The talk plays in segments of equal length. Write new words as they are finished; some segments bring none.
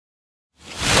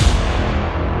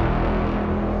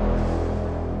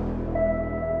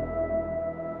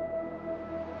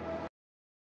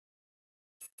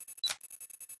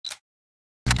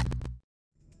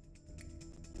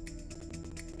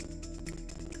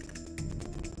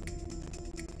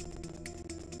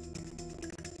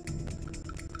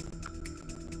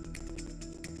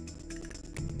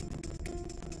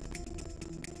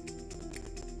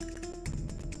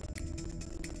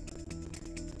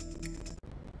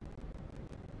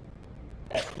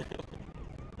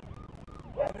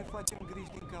Ne facem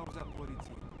griji din cauza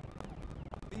poliției.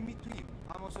 Îi mituim.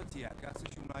 Am o soție acasă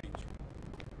și una aici.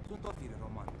 Sunt o fire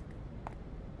romantică.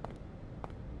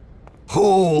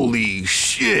 Holy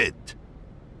shit!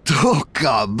 Talk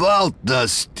about the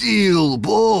steel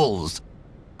balls!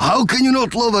 How can you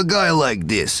not love a guy like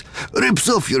this? Rips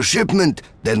off your shipment,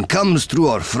 then comes through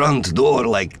our front door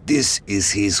like this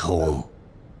is his home.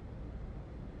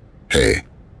 Hey,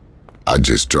 I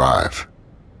just drive.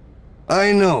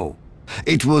 I know.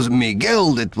 It was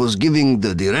Miguel that was giving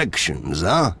the directions,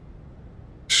 huh?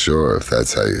 Sure, if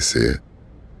that's how you see it.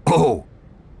 Oh,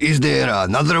 is there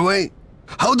another way?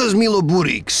 How does Milo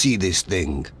Burik see this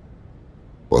thing?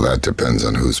 Well, that depends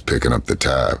on who's picking up the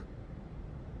tab.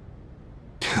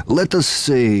 Let us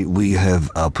say we have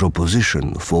a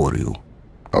proposition for you.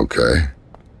 Okay.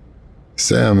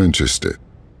 Say I'm interested.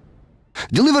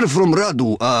 Deliver from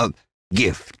Radu a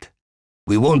gift.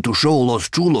 We want to show Los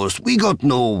Chulos we got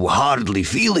no hardly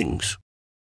feelings.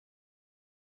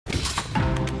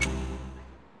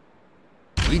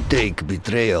 We take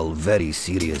betrayal very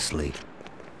seriously.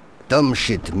 Dumb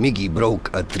shit Miggy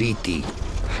broke a treaty.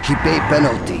 He pay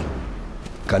penalty.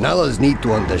 Canalas need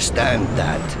to understand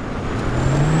that.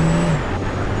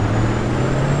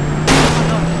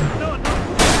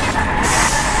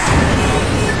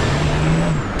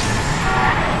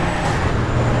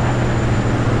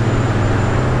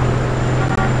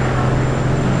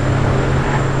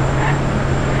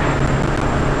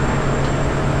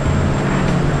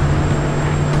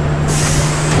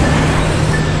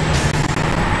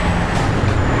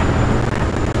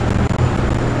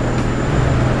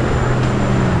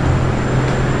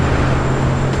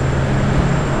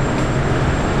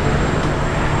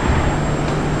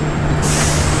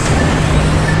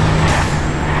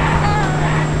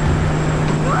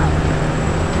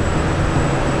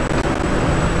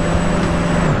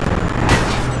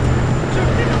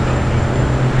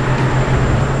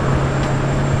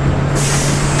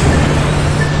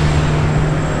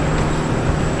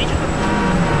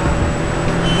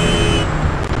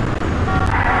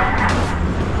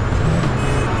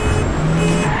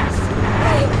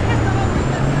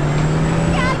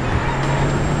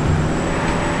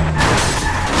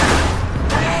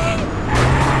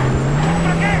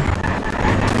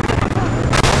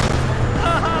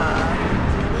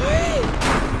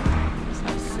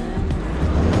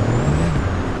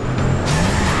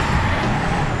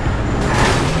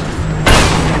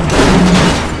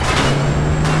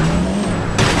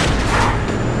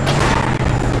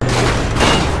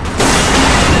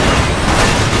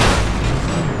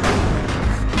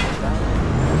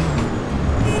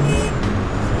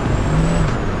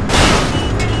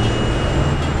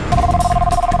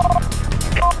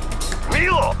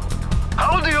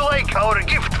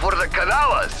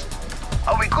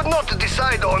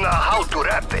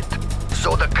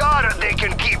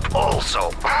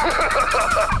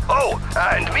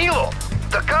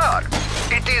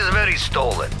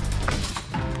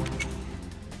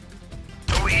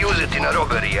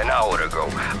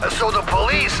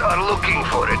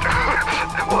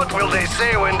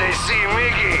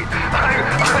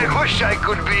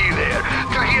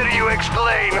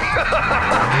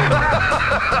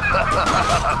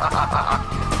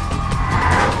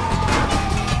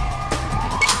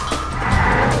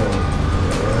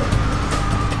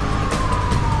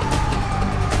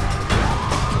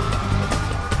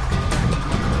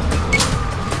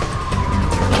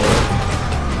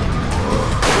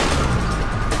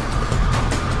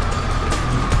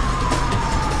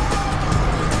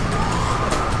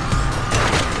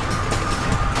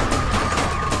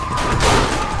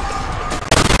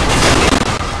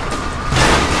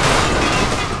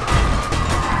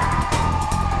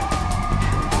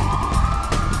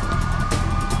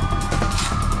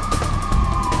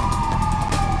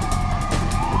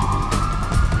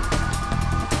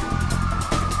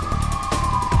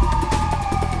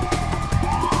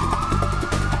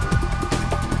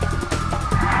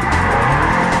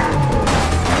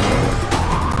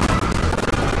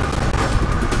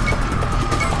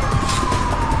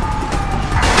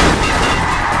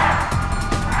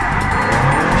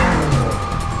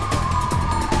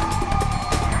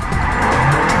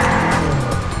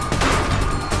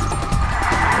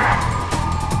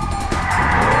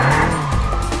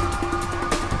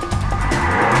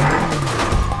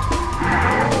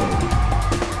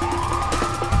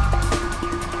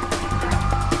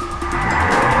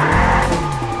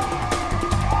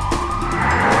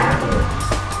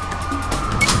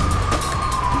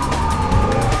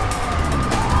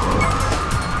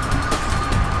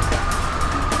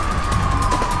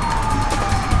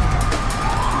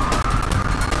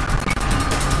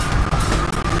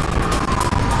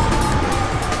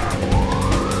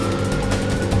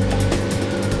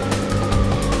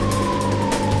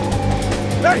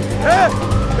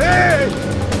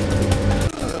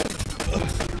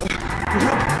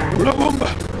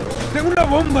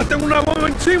 tengo una bomba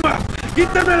encima.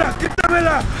 Quítamela,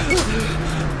 quítamela.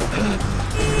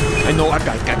 I know a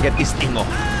guy can get this thing off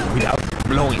without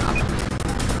blowing up.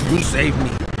 You saved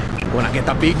me. I'm gonna get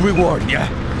a big reward, yeah?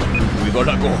 We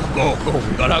gotta go.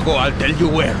 We gotta go. I'll tell you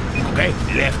where, okay?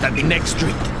 Left at the next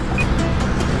street.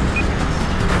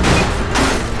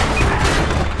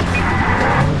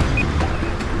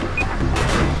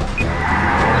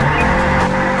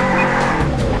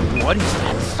 What is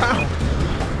that sound?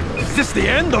 Is this the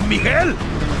end of Miguel?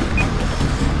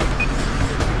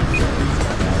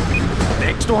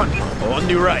 Next one, on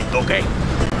the right, okay?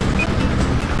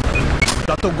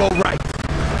 Got to go right.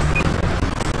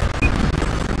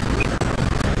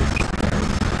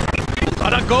 You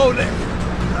gotta go there.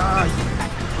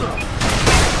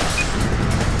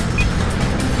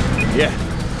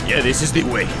 Yeah, this is the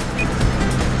way.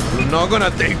 You're not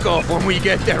gonna take off when we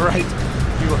get there, right?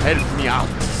 You help me out.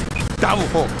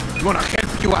 Gustavo, I'm gonna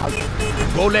help you out.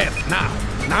 Go left, now.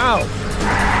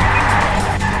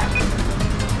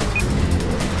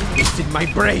 It's in my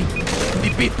brain.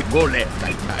 The beep. Go left,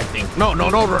 I think. No,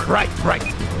 right.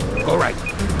 Go right.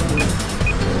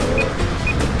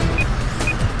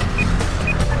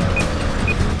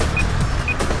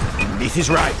 This is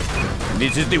right.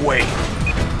 This is the way.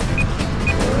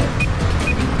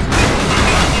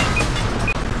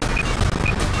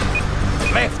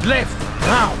 Left,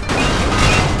 now.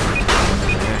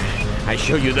 I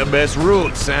show you the best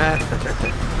routes, huh?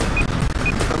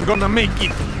 I'm gonna make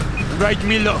it. Right,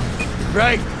 Milo.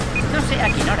 Right. No sé a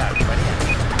qué hora.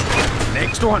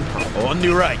 Next one, on the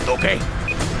right, okay?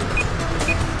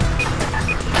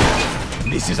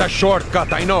 This is a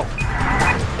shortcut, I know.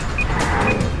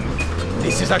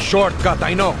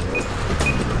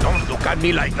 Don't look at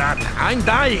me like that. I'm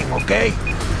dying, okay?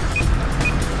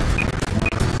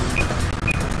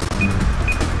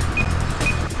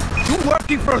 You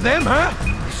working for them, huh?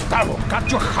 Gustavo,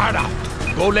 cut your heart out.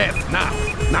 Go left,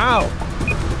 now.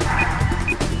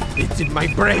 It's in my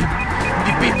brain.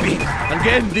 The beeping.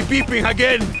 Again, the beeping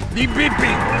again. The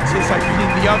beeping. Since I've been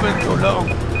in the oven too long.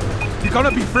 You're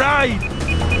gonna be fried.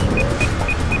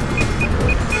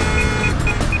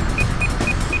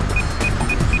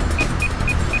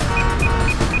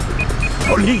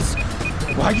 Police.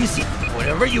 Why is it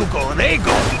wherever you go, they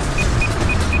go?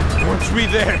 Once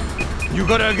we're there, you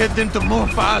gotta get them to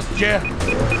move fast, yeah?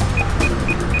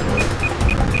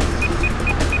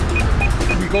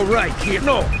 We go right here.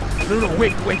 No,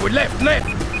 wait, left.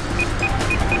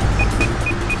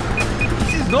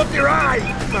 This is not the right.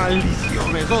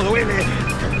 Maldición, eso duele.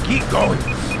 Keep going.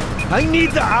 I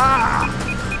need the... I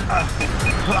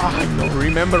don't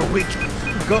remember which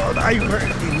god I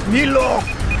heard in Milo.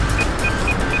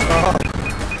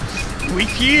 We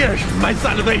here, my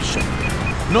salvation.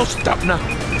 No stop now.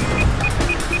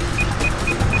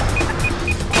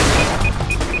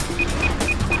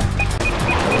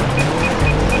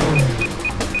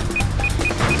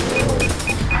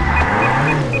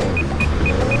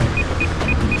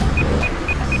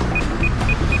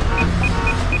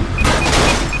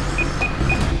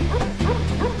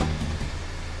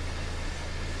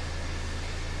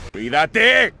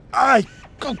 ¡Cuídate! ¡Ay!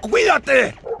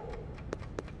 ¡Cuídate!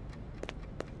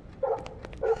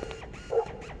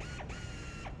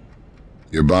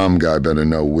 Your bomb guy better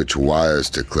know which wires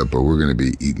to clip or we're gonna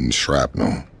be eating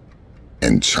shrapnel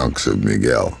and chunks of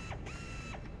Miguel.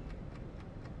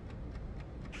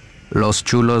 Los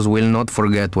Chulos will not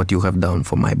forget what you have done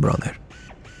for my brother.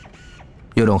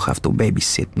 You don't have to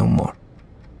babysit no more.